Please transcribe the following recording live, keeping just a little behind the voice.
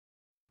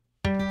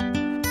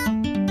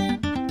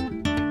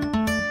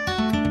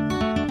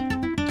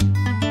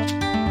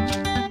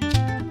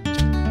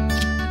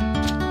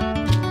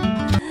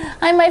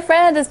Hi, my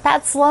friend, it's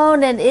Pat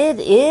Sloan, and it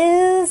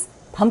is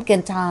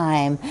pumpkin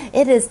time.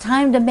 It is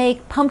time to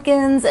make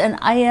pumpkins, and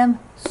I am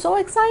so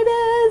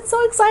excited,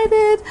 so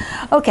excited.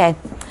 Okay,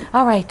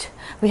 all right.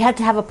 We had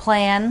to have a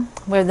plan.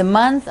 We're the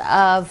month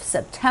of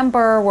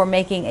September. We're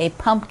making a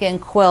pumpkin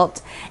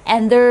quilt,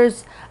 and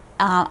there's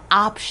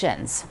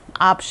options.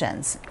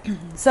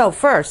 So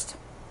first,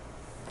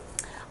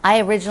 I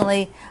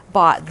originally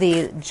bought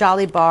the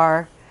Jolly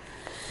Bar.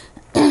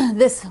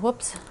 This,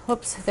 whoops,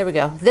 there we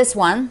go. This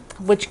one,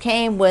 which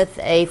came with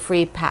a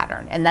free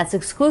pattern, and that's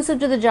exclusive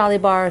to the Jolly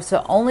Bar.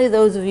 So only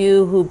those of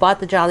you who bought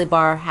the Jolly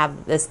Bar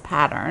have this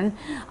pattern,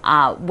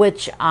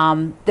 which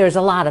there's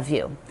a lot of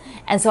you.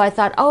 And so I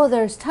thought, oh,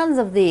 there's tons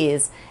of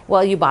these.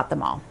 Well, you bought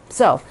them all.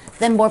 So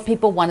then more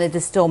people wanted to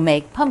still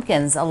make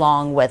pumpkins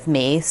along with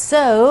me.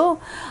 So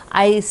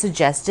I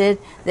suggested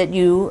that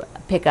you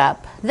pick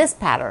up this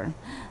pattern.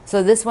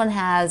 So this one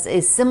has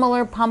a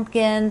similar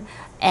pumpkin,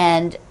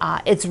 and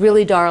it's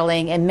really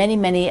darling, and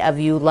many of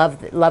you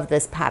love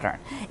this pattern.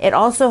 It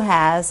also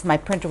has, my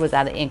printer was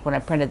out of ink when I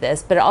printed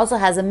this, but it also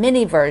has a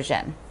mini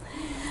version,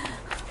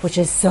 which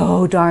is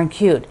so darn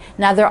cute.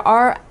 Now there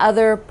are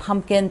other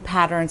pumpkin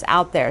patterns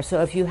out there,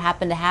 so if you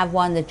happen to have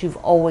one that you've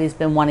always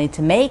been wanting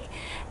to make,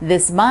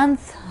 this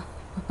month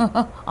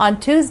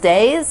on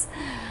Tuesdays,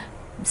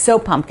 sew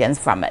pumpkins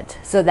from it.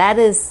 So that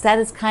is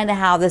kind of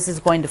how this is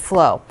going to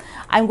flow.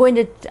 I'm going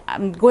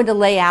to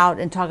lay out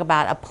and talk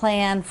about a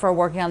plan for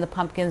working on the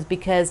pumpkins,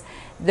 because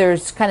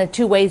there's kind of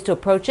two ways to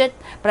approach it,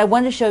 but I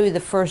want to show you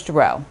the first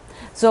row.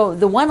 So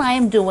the one I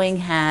am doing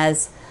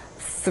has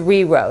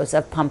 3 rows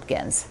of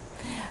pumpkins.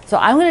 So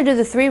I'm going to do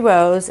the 3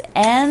 rows,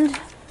 and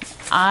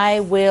I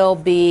will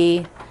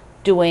be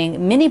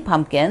doing mini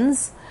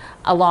pumpkins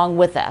along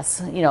with us,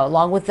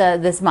 along with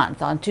this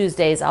month. On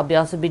Tuesdays, I'll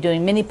also be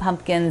doing mini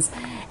pumpkins.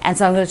 And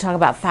so I'm going to talk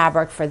about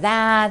fabric for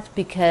that,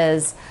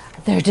 because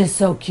they're just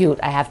so cute.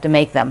 I have to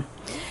make them.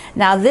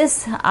 Now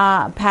this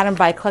pattern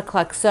by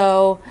Quilt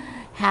Sew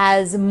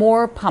has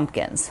more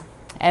pumpkins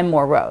and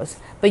more rows,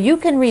 but you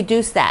can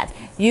reduce that.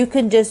 You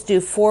can just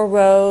do 4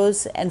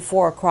 rows and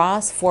 4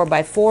 across, 4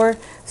 by 4.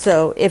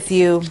 So if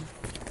you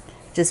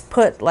just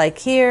put like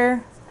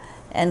here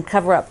and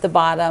cover up the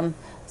bottom,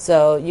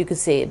 so you could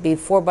see it'd be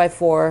 4 by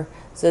 4,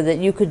 so that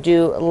you could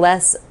do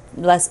less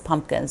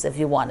pumpkins if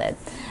you wanted.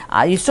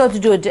 You still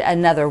have to do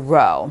another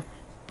row.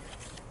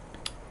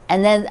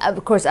 And then,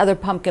 of course, other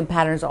pumpkin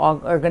patterns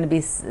are going to be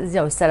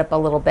set up a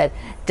little bit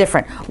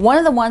different. One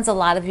of the ones a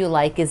lot of you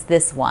like is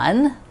this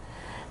one,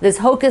 this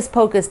Hocus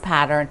Pocus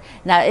pattern.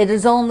 Now, it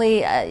is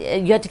only,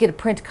 you have to get a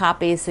print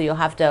copy, so you'll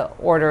have to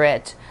order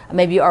it.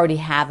 Maybe you already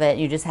have it,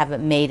 you just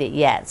haven't made it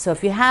yet. So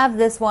if you have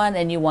this one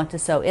and you want to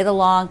sew it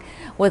along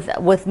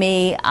with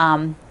me,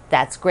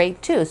 that's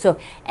great too. So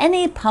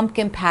any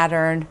pumpkin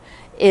pattern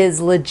is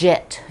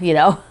legit,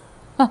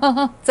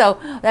 So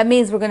that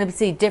means we're going to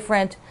see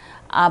different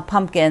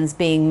pumpkins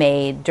being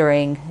made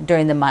during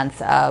the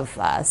month of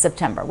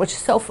September, which is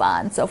so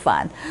fun, so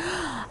fun.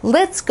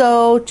 Let's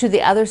go to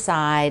the other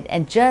side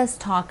and just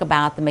talk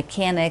about the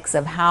mechanics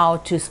of how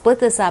to split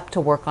this up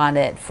to work on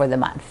it for the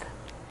month.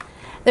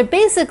 There are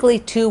basically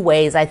 2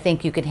 ways I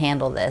think you could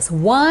handle this.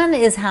 One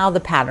is how the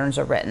patterns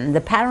are written.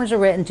 The patterns are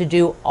written to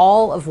do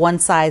all of one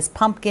size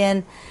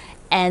pumpkin,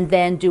 and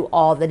then do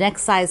all the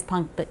next size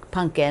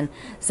pumpkin.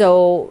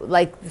 So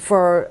like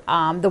for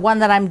the one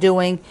that I'm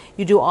doing,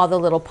 you do all the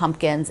little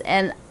pumpkins,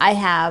 and I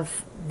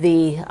have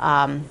the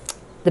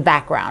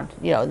background,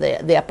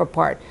 the upper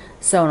part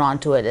sewn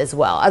onto it as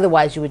well.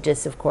 Otherwise you would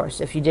just, of course,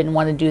 if you didn't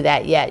want to do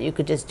that yet, you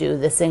could just do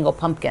the single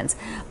pumpkins.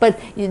 But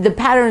the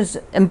patterns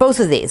in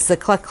both of these, the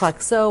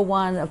Quilt Sew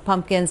one of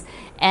pumpkins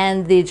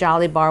and the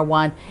Jolly Bar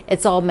one,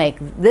 it's all make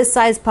this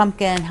size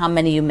pumpkin, how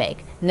many you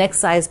make. Next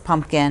size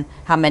pumpkin,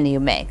 how many you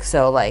make.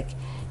 So like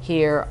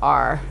here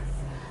are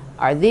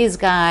these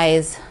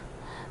guys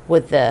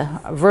with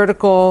the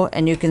vertical,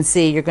 and you can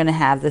see you're going to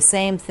have the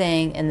same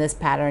thing in this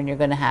pattern. You're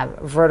going to have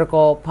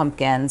vertical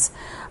pumpkins,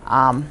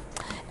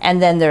 and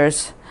then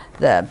there's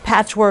the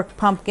patchwork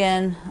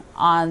pumpkin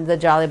on the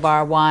Jolly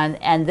Bar one,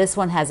 and this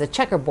one has a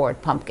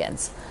checkerboard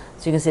pumpkins.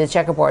 So you can see the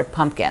checkerboard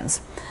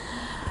pumpkins.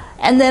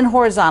 And then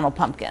horizontal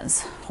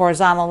pumpkins,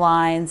 horizontal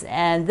lines,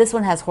 and this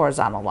one has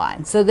horizontal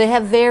lines. So they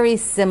have very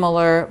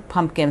similar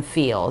pumpkin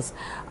feels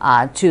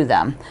to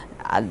them.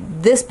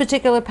 This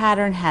particular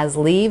pattern has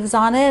leaves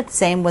on it,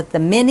 same with the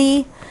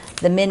mini.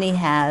 The mini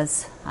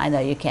has, I know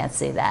you can't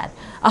see that.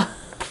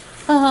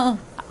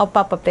 I'll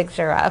pop a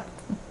picture up.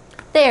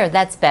 There,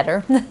 that's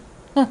better.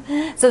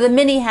 So the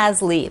mini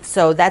has leaves.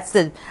 So that's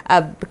the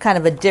kind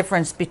of a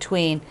difference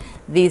between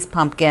these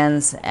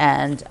pumpkins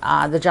and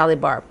the Jolly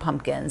Bar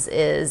pumpkins,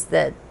 is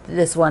that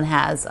this one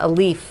has a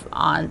leaf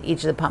on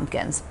each of the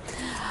pumpkins.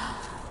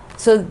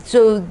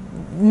 So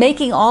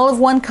making all of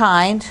one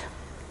kind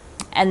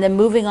and then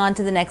moving on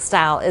to the next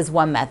style is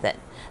one method.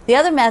 The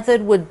other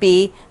method would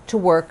be to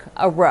work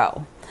a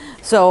row.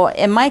 So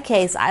in my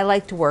case, I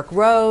like to work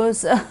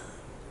rows.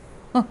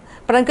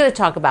 But I'm going to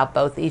talk about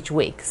both each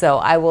week. So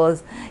I will,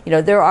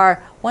 there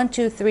are 1,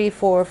 2, 3,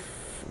 4,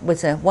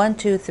 what's it, 1,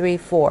 2, 3,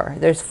 4.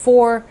 There's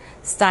 4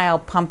 style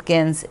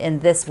pumpkins in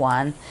this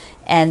one,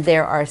 and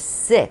there are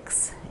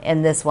 6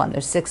 in this one.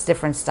 There's 6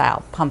 different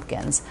style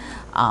pumpkins,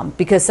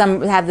 because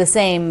some have the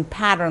same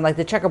pattern like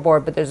the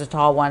checkerboard, but there's a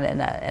tall one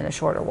and a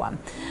shorter one.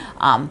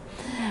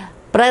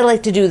 But I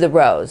like to do the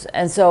rows,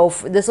 and so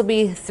this will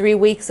be 3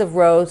 weeks of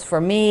rows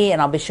for me,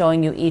 and I'll be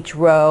showing you each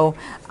row.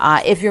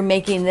 If you're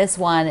making this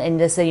one, and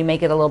just say you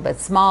make it a little bit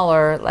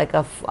smaller, like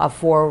a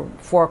 4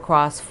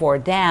 across, 4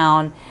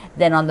 down,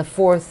 then on the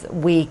 4th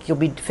week you'll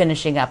be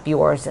finishing up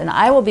yours, and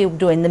I will be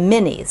doing the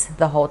minis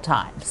the whole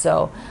time.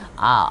 So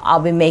I'll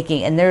be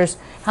making, and there's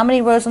how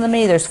many rows on the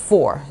mini? There's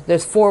 4.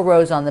 There's 4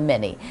 rows on the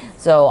mini.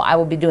 So I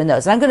will be doing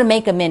those. And I'm going to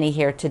make a mini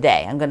here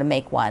today. I'm going to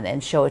make one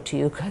and show it to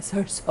you because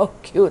they're so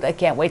cute. I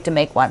can't wait to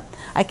make one.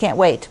 I can't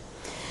wait.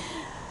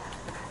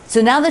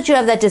 So now that you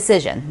have that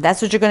decision, that's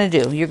what you're going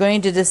to do. You're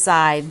going to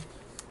decide,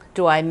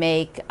 do I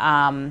make,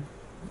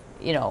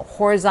 you know,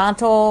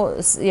 horizontal,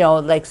 you know,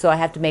 like, so I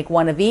have to make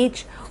one of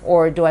each,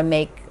 or do I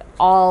make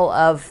all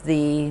of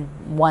the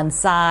one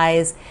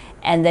size?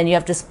 And then you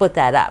have to split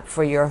that up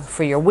for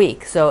your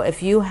week. So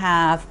if you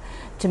have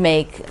to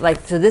make, like,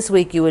 so this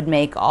week you would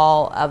make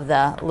all of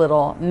the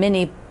little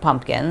mini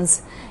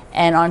pumpkins,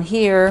 and on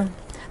here,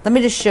 let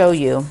me just show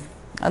you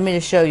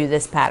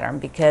this pattern,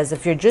 because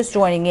if you're just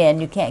joining in,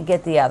 you can't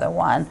get the other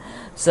one.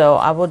 So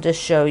I will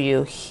just show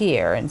you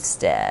here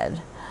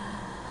instead.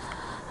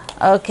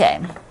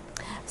 Okay,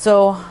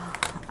 so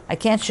I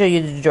can't show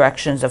you the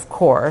directions, of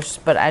course,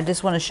 but I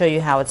just want to show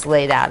you how it's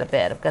laid out a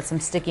bit. I've got some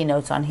sticky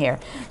notes on here.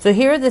 So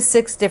here are the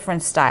 6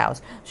 different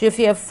styles. So if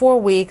you have 4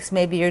 weeks,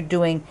 maybe you're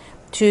doing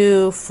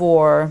 2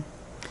 for,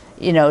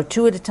 you know,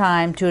 2 at a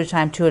time, 2 at a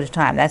time, 2 at a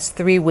time. That's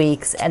 3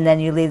 weeks, and then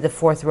you leave the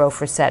 4th row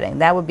for setting.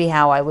 That would be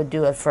how I would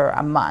do it for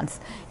a month.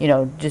 You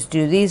know, just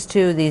do these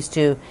 2,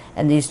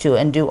 and these 2,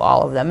 and do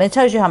all of them. And it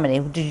tells you how many.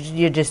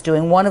 You're just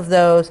doing 1 of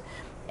those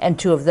and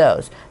 2 of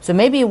those. So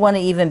maybe you want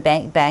to even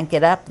bank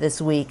it up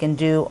this week and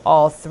do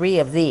all 3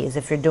 of these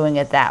if you're doing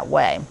it that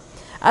way.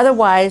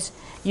 Otherwise,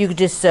 you could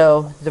just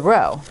sew the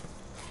row.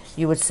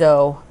 You would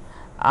sew,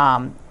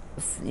 you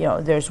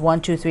know, there's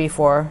 1, 2, 3,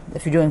 4.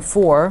 If you're doing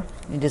 4,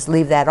 you just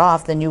leave that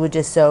off, then you would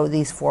just sew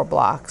these 4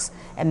 blocks.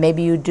 And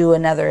maybe you do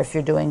another, if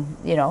you're doing,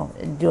 you know,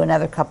 do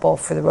another couple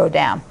for the row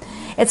down.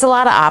 It's a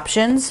lot of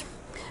options,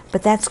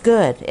 but that's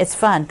good. It's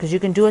fun because you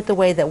can do it the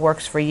way that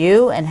works for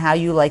you and how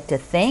you like to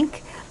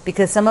think.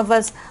 Because some of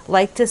us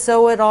like to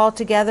sew it all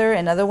together,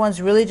 and other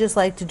ones really just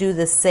like to do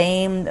the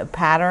same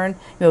pattern,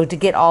 you know, to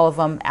get all of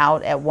them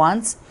out at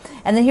once.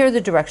 And then here are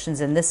the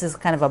directions, and this is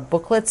kind of a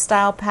booklet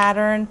style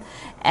pattern,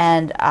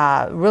 and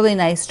really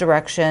nice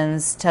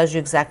directions, tells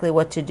you exactly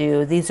what to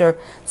do. These are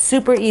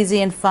super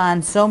easy and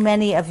fun. So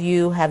many of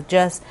you have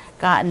just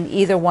gotten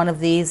either one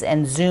of these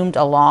and zoomed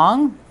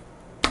along.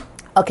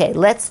 Okay,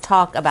 let's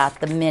talk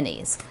about the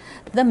minis.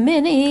 The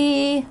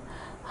mini.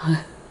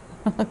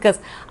 Because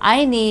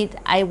I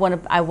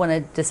want to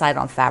decide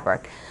on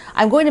fabric.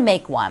 I'm going to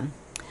make one,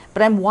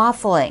 but I'm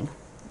waffling.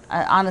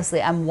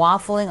 Honestly, I'm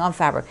waffling on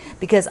fabric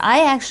because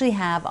I actually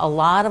have a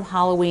lot of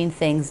Halloween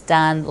things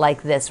done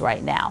like this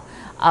right now.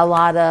 A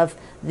lot of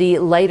the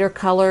lighter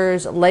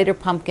colors, lighter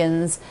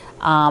pumpkins,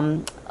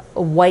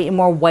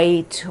 more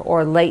white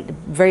or light,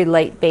 very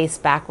light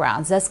based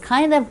backgrounds. That's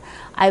kind of,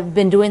 I've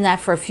been doing that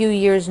for a few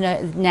years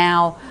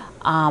now.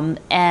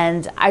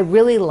 And I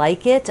really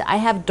like it. I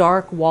have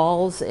dark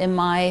walls in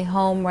my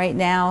home right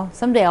now.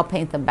 Someday I'll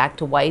paint them back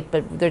to white,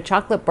 but they're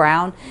chocolate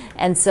brown.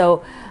 And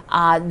so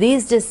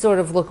these just sort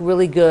of look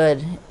really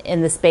good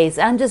in the space.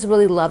 I'm just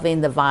really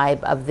loving the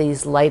vibe of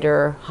these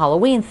lighter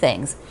Halloween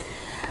things.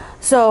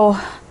 So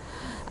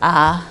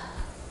the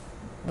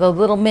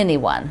little mini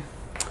one,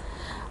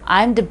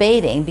 I'm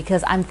debating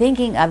because I'm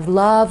thinking I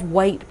love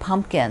white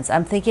pumpkins.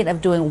 I'm thinking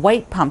of doing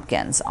white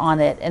pumpkins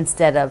on it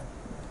instead of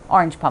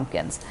orange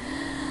pumpkins.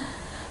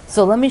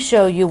 So let me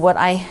show you what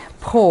I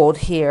pulled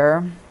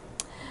here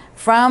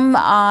from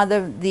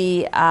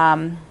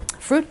the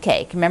fruit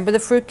cake. Remember the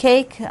fruit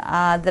cake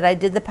that I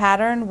did the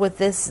pattern with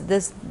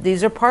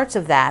these are parts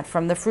of that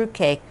from the fruit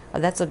cake. Oh,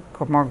 that's a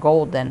more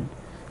golden.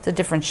 It's a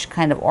different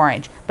kind of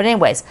orange. But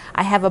anyways,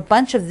 I have a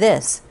bunch of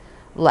this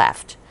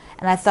left.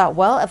 And I thought,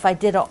 well, if I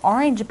did an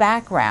orange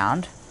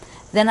background,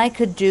 then I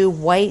could do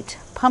white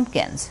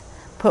pumpkins,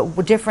 put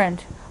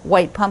different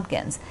white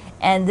pumpkins.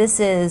 And this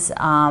is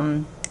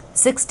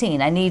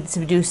 16. I need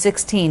to do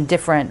 16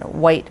 different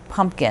white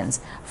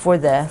pumpkins for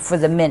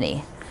the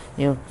mini.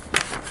 Do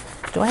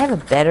I have a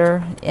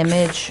better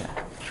image?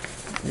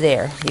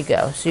 There you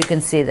go. So you can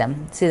see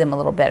them a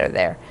little better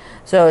there.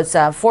 So it's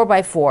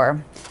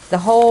 4x4. The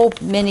whole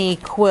mini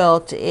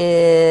quilt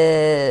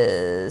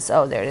is,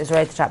 oh, there it is right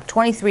at the top,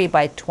 23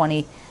 by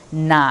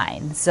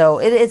 29. So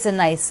it's a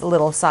nice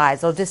little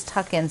size. I'll just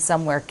tuck in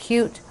somewhere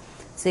cute.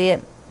 See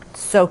it?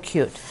 So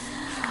cute.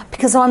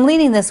 Because I'm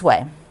leaning this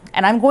way,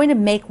 and I'm going to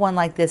make one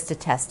like this to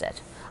test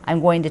it.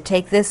 I'm going to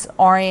take this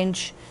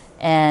orange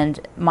and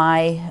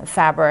my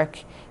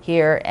fabric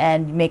here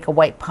and make a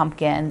white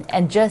pumpkin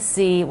and just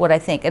see what I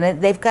think.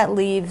 And they've got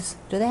leaves.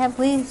 Do they have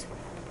leaves?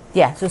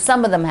 Yeah, so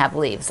some of them have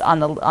leaves on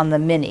the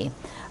mini.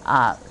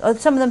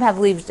 Some of them have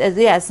leaves.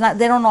 Yeah, it's not.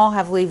 They don't all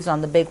have leaves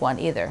on the big one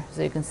either.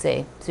 So you can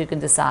see. So you can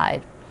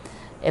decide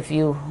if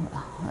you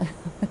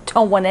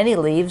don't want any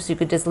leaves. You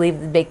could just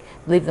leave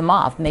them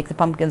off. Make the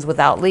pumpkins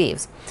without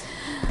leaves.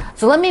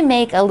 So let me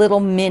make a little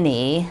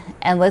mini,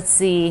 and let's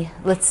see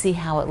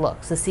how it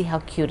looks. Let's see how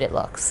cute it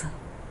looks.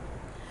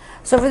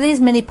 So for these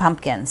mini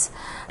pumpkins,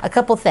 a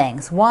couple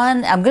things.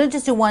 One, I'm going to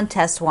just do one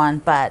test one,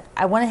 but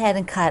I went ahead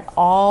and cut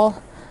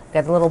all.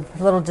 Got the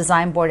little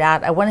design board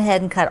out. I went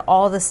ahead and cut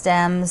all the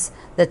stems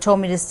that told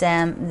me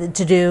to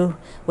do,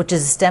 which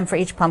is a stem for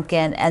each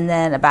pumpkin, and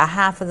then about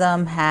half of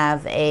them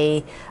have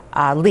a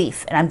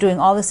leaf. And I'm doing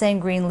all the same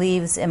green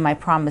leaves in my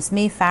Promise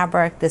Me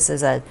fabric. This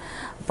is a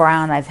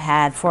brown I've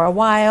had for a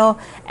while,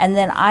 and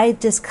then I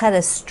just cut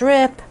a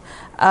strip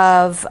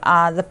of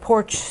the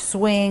porch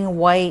swing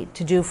white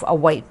to do a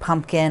white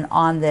pumpkin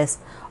on this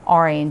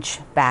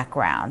orange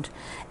background,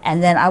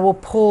 and then I will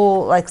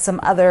pull like some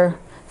other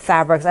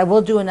fabrics. I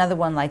will do another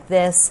one like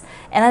this,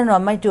 and I don't know, I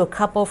might do a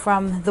couple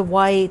from the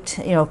white,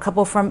 a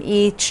couple from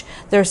each.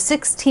 There's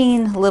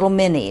 16 little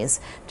minis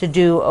to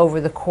do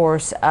over the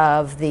course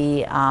of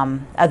the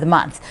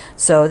month.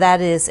 So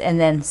that is, and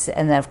then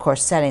of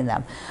course setting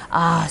them.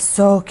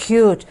 So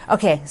cute.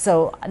 Okay,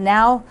 so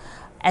now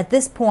at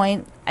this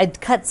point I'd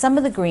cut some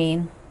of the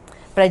green,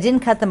 but I didn't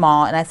cut them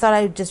all, and I thought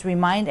I would just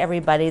remind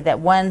everybody that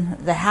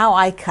how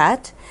I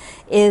cut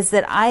is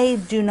that I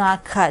do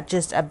not cut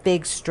just a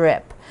big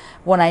strip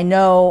when I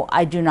know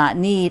I do not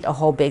need a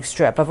whole big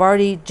strip. I've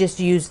already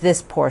just used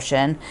this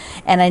portion,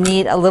 and I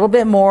need a little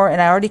bit more,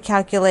 and I already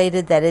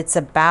calculated that it's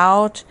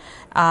about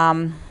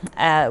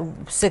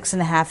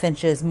 6.5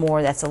 inches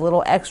more. That's a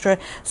little extra.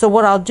 So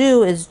what I'll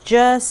do is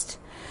just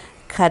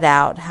cut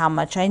out how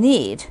much I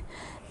need,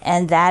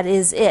 and that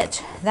is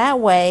it.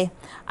 That way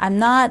I'm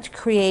not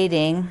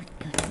creating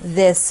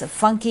this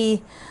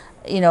funky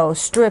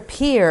strip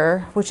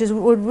here, which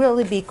would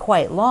really be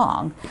quite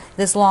long.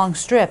 This long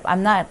strip,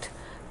 I'm not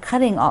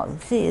cutting all.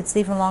 See, it's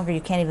even longer. You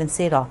can't even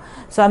see it all.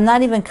 So I'm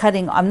not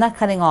cutting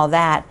all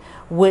that,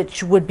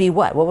 which would be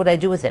what would I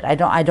do with it?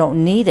 I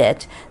don't need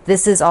it.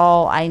 This is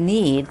all I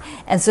need.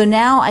 And so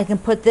now I can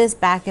put this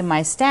back in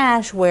my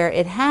stash where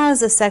it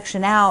has a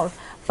section out,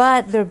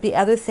 but there'd be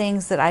other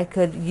things that I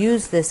could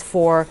use this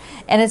for,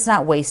 and it's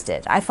not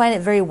wasted. I find it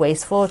very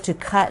wasteful to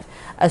cut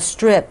a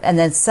strip and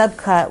then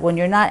subcut when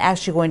you're not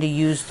actually going to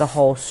use the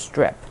whole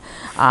strip.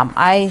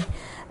 I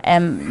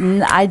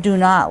do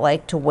not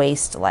like to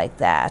waste like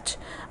that.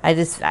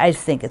 I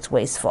think it's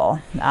wasteful.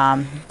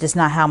 Just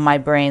not how my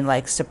brain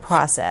likes to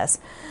process.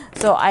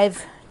 So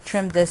I've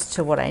trimmed this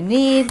to what I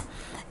need,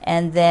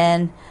 and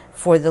then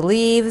for the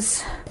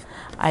leaves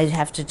I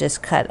have to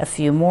just cut a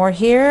few more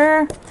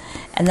here,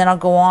 and then I'll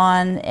go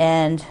on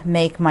and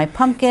make my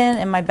pumpkin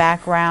in my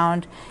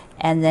background,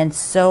 and then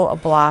sew a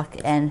block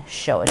and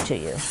show it to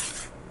you.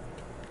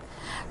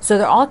 So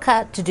they're all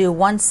cut to do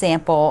one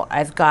sample.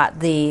 I've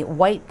got the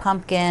white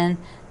pumpkin,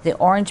 the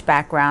orange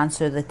background,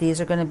 so that these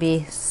are going to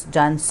be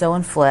done sew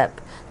and flip.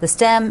 The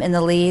stem and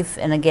the leaf,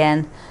 and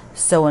again,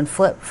 sew and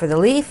flip for the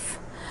leaf.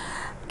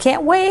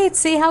 Can't wait,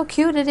 see how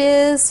cute it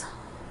is.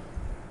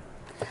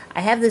 I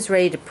have this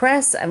ready to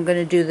press. I'm going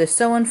to do the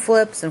sew and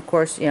flips, and of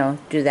course,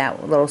 do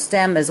that little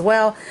stem as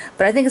well.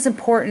 But I think it's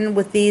important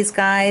with these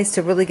guys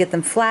to really get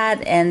them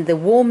flat, and the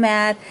wool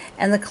mat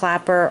and the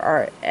clapper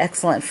are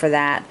excellent for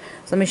that.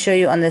 So let me show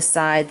you on this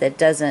side that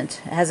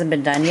hasn't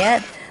been done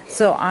yet.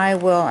 So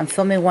I'm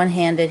filming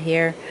one-handed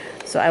here.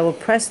 So I will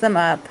press them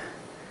up.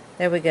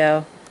 There we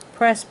go.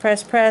 Press,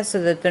 press, press so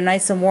that they're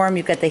nice and warm.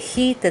 You've got the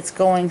heat that's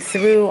going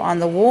through on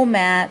the wool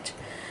mat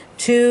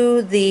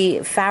to the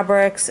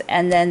fabrics,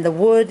 and then the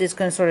wood is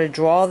going to sort of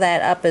draw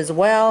that up as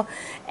well,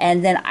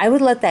 and then I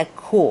would let that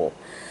cool.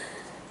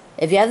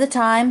 If you have the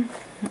time,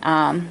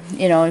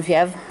 if you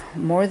have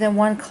more than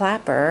one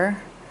clapper,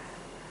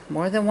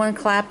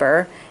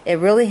 it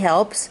really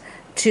helps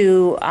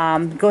to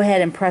go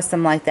ahead and press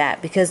them like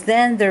that, because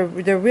then they're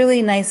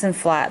really nice and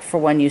flat for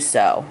when you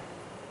sew.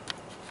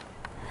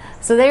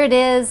 So there it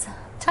is,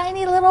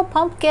 tiny little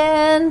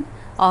pumpkin.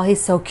 Oh,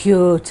 he's so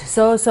cute,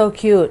 so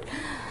cute.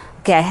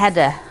 Okay, I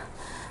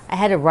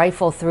had to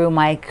rifle through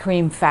my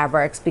cream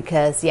fabrics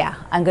because, yeah,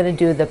 I'm going to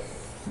do the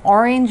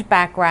orange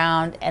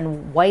background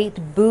and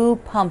white boo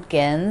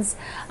pumpkins.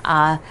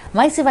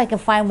 Might see if I can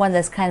find one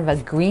that's kind of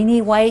a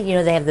greeny white.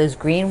 They have those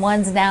green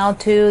ones now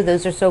too.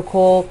 Those are so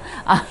cool.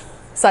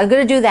 So I'm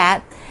going to do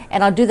that,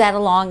 and I'll do that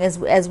along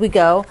as we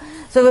go.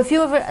 So a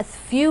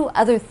few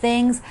other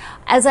things.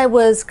 As I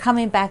was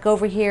coming back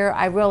over here,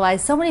 I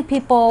realized so many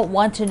people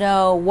want to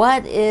know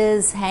what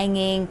is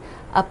hanging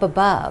up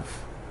above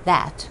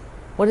that.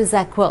 What is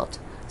that quilt?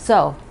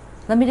 So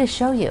let me just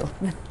show you.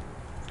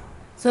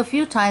 So a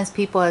few times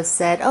people have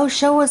said, oh,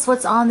 show us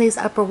what's on these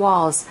upper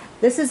walls.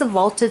 This is a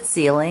vaulted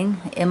ceiling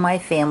in my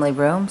family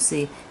room.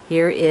 See,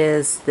 here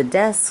is the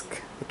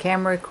desk, the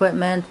camera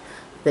equipment,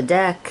 the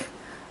deck,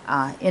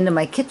 into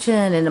my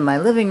kitchen, into my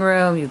living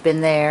room. You've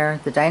been there.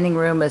 The dining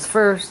room is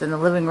first, and the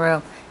living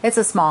room. It's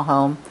a small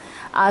home.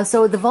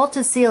 So the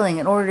vaulted ceiling,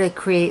 in order to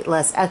create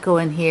less echo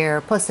in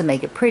here, plus to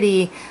make it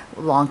pretty,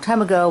 a long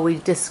time ago we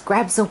just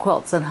grabbed some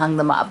quilts and hung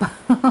them up.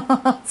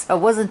 So it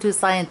wasn't too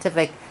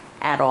scientific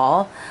at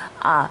all.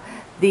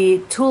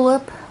 The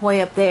tulip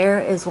way up there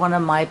is one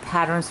of my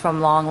patterns from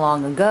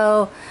long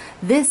ago.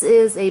 This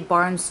is a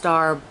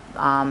Barnstar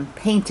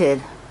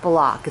painted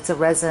block. It's a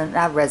resin,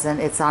 not resin,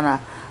 it's on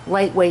a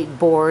lightweight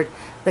board.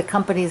 The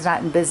company's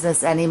not in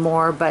business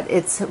anymore, but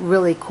it's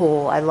really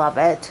cool. I love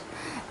it.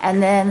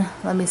 And then,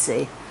 let me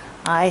see,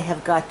 I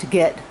have got to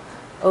get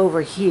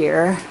over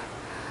here.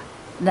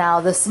 Now,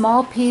 the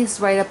small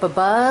piece right up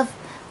above,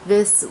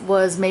 this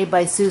was made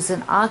by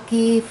Susan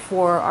Aki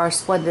for our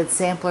Splendid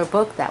Sampler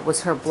book. That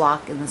was her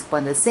block in the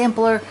Splendid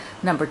Sampler,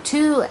 number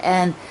 2,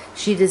 and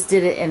she just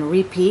did it in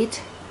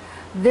repeat.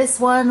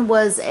 This one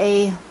was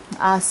a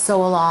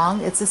sew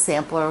along. It's a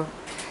sampler,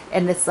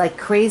 and it's like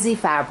crazy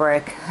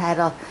fabric.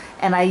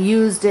 And I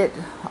used it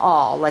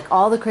all, like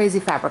all the crazy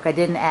fabric. I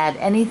didn't add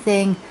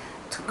anything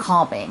to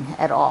calming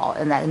at all,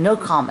 and that no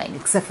calming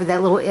except for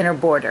that little inner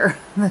border.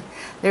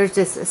 There's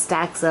just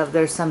stacks of,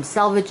 there's some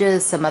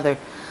selvages, some other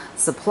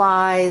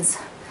supplies,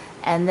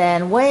 and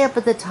then way up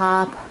at the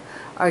top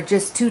are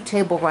just 2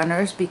 table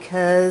runners,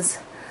 because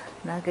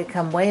now I could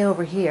come way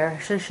over here.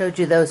 I should have showed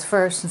you those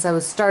first since I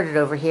was started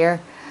over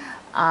here.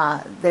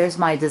 There's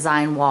my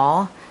design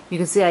wall. You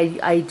can see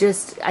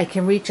I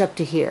can reach up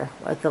to here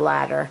with the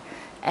ladder,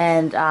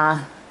 and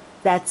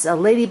that's a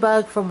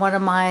ladybug from one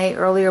of my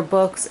earlier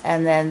books,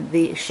 and then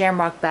the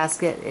shamrock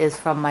basket is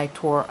from my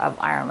Tour of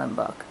Ireland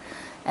book.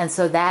 And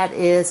so that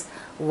is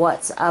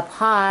what's up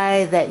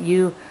high that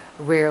you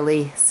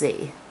rarely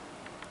see.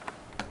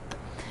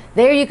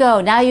 There you go.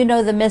 Now you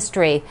know the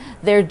mystery.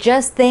 They're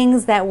just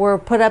things that were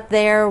put up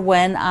there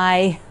when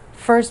I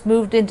first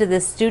moved into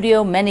this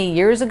studio many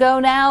years ago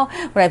now,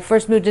 when I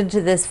first moved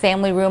into this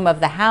family room of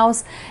the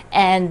house,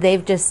 and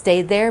they've just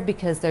stayed there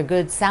because they're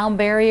good sound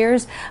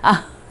barriers.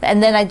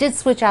 And then I did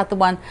switch out the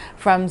one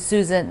from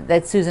Susan,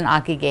 that Susan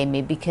Aki gave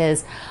me,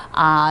 because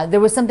there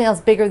was something else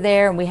bigger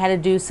there, and we had to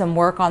do some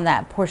work on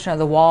that portion of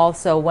the wall.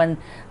 So when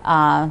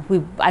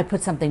I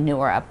put something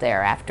newer up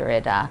there after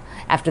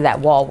that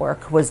wall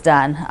work was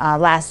done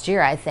last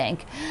year, I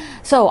think.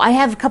 So I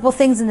have a couple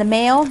things in the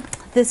mail.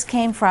 This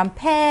came from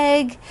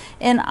Peg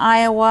in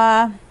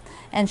Iowa,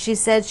 and she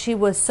said she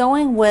was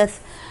sewing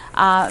with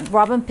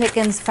Robin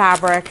Pickens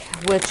fabric,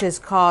 which is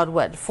called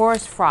what?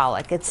 Forest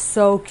Frolic. It's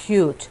so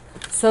cute.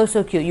 So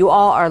cute. You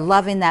all are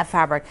loving that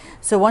fabric.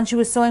 So once she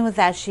was sewing with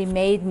that, she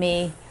made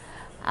me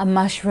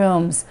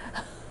mushrooms.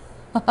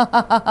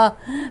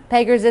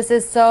 Peggers, this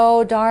is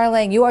so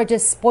darling. You are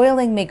just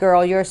spoiling me,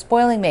 girl. You're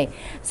spoiling me.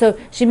 So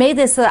she made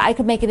this so that I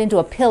could make it into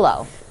a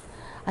pillow.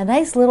 A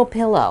nice little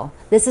pillow.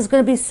 This is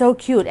going to be so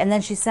cute. And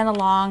then she sent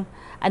along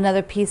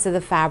another piece of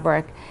the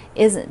fabric.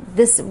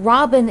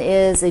 Robin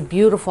is a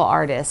beautiful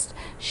artist.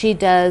 She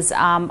does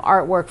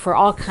artwork for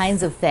all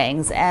kinds of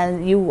things,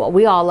 and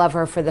we all love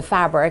her for the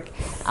fabric.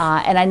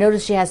 And I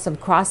noticed she has some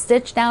cross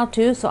stitch now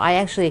too, so I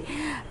actually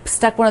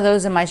stuck one of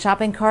those in my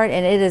shopping cart,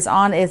 and it is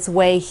on its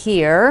way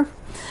here,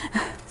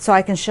 so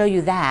I can show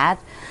you that.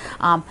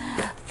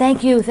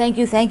 Thank you,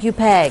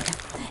 Peg.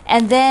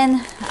 And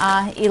then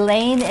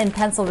Elaine in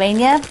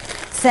Pennsylvania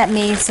sent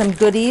me some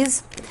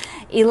goodies.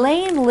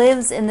 Elaine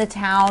lives in the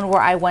town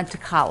where I went to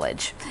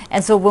college.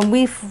 And so when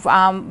we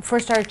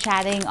first started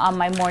chatting on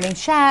my morning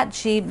chat,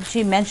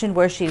 she mentioned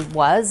where she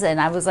was, and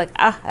I was like,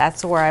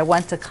 that's where I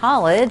went to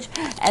college.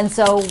 And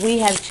so we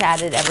have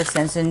chatted ever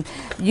since. And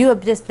you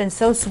have just been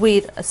so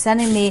sweet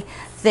sending me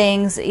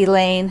things,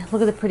 Elaine.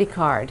 Look at the pretty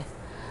card.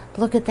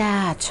 Look at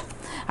that.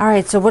 All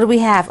right, so what do we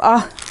have?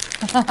 Oh,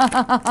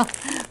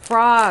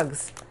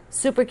 frogs.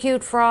 Super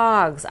cute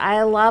frogs.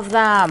 I love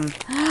them.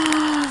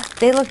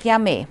 They look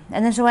yummy.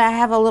 And then so I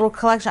have a little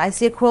collection. I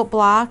see a quilt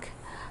block.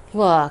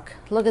 Look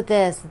at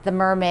this, the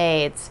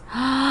mermaids.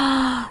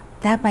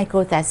 That might go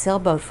with that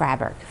sailboat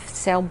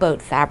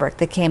fabric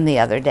that came the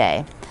other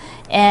day.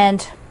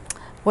 And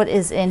what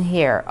is in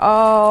here?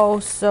 Oh,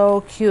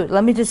 so cute.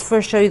 Let me just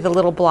first show you the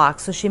little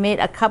blocks. So she made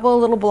a couple of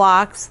little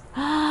blocks.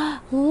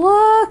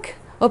 Look.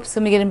 Oops,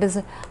 let me get in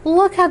business.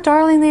 Look how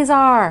darling these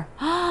are.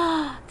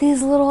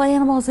 These little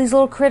animals, these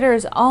little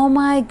critters. Oh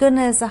my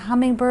goodness, a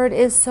hummingbird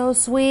is so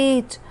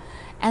sweet.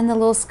 And the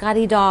little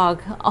Scotty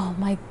dog. Oh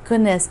my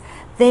goodness.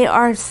 They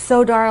are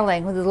so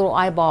darling with a little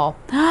eyeball.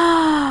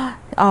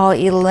 Oh,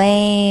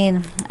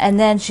 Elaine. And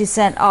then she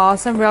sent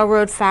some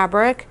railroad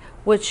fabric,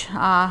 which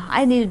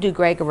I need to do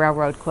Greg a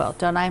railroad quilt,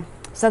 don't I?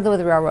 Something with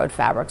railroad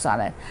fabrics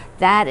on it.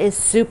 That is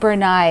super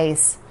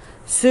nice.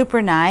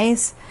 Super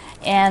nice.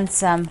 And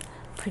some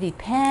pretty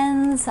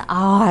pens.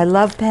 Oh, I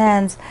love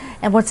pens.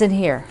 And what's in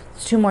here?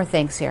 There's 2 more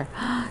things here.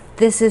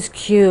 This is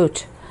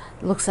cute.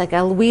 Looks like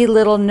a wee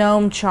little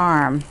gnome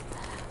charm.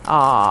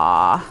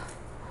 Aw,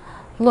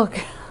 look.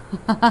 He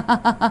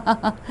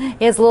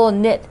has a little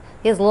knit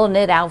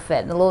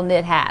outfit and a little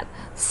knit hat.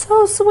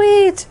 So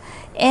sweet.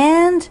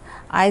 And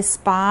I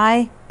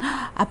spy,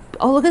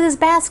 oh, look at this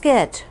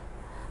basket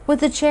with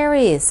the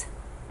cherries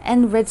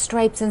and red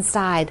stripes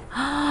inside.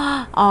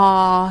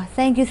 Aw,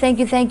 thank you, thank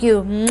you, thank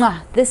you.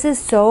 Mwah. This is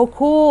so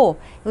cool.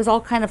 It was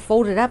all kind of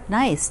folded up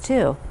nice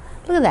too.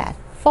 Look at that,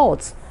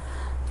 folds.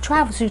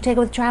 Travel, so you take it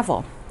with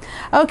travel.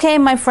 Okay,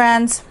 my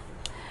friends,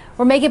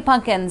 we're making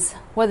pumpkins.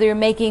 Whether you're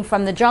making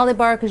from the Jolly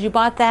Bar because you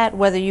bought that,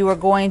 whether you are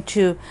going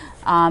to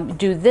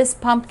do this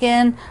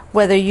pumpkin,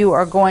 whether you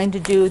are going to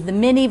do the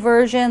mini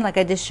version like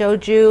I just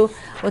showed you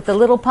with the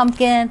little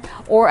pumpkin,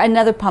 or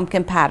another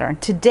pumpkin pattern.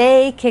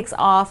 Today kicks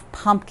off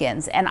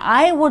pumpkins, and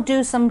I will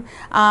do some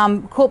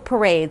quilt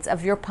parades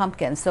of your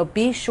pumpkins, so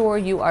be sure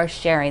you are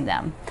sharing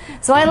them.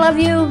 So I love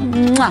you.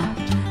 Mwah.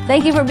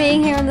 Thank you for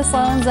being here in the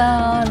Sloan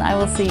Zone. I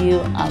will see you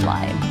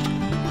online.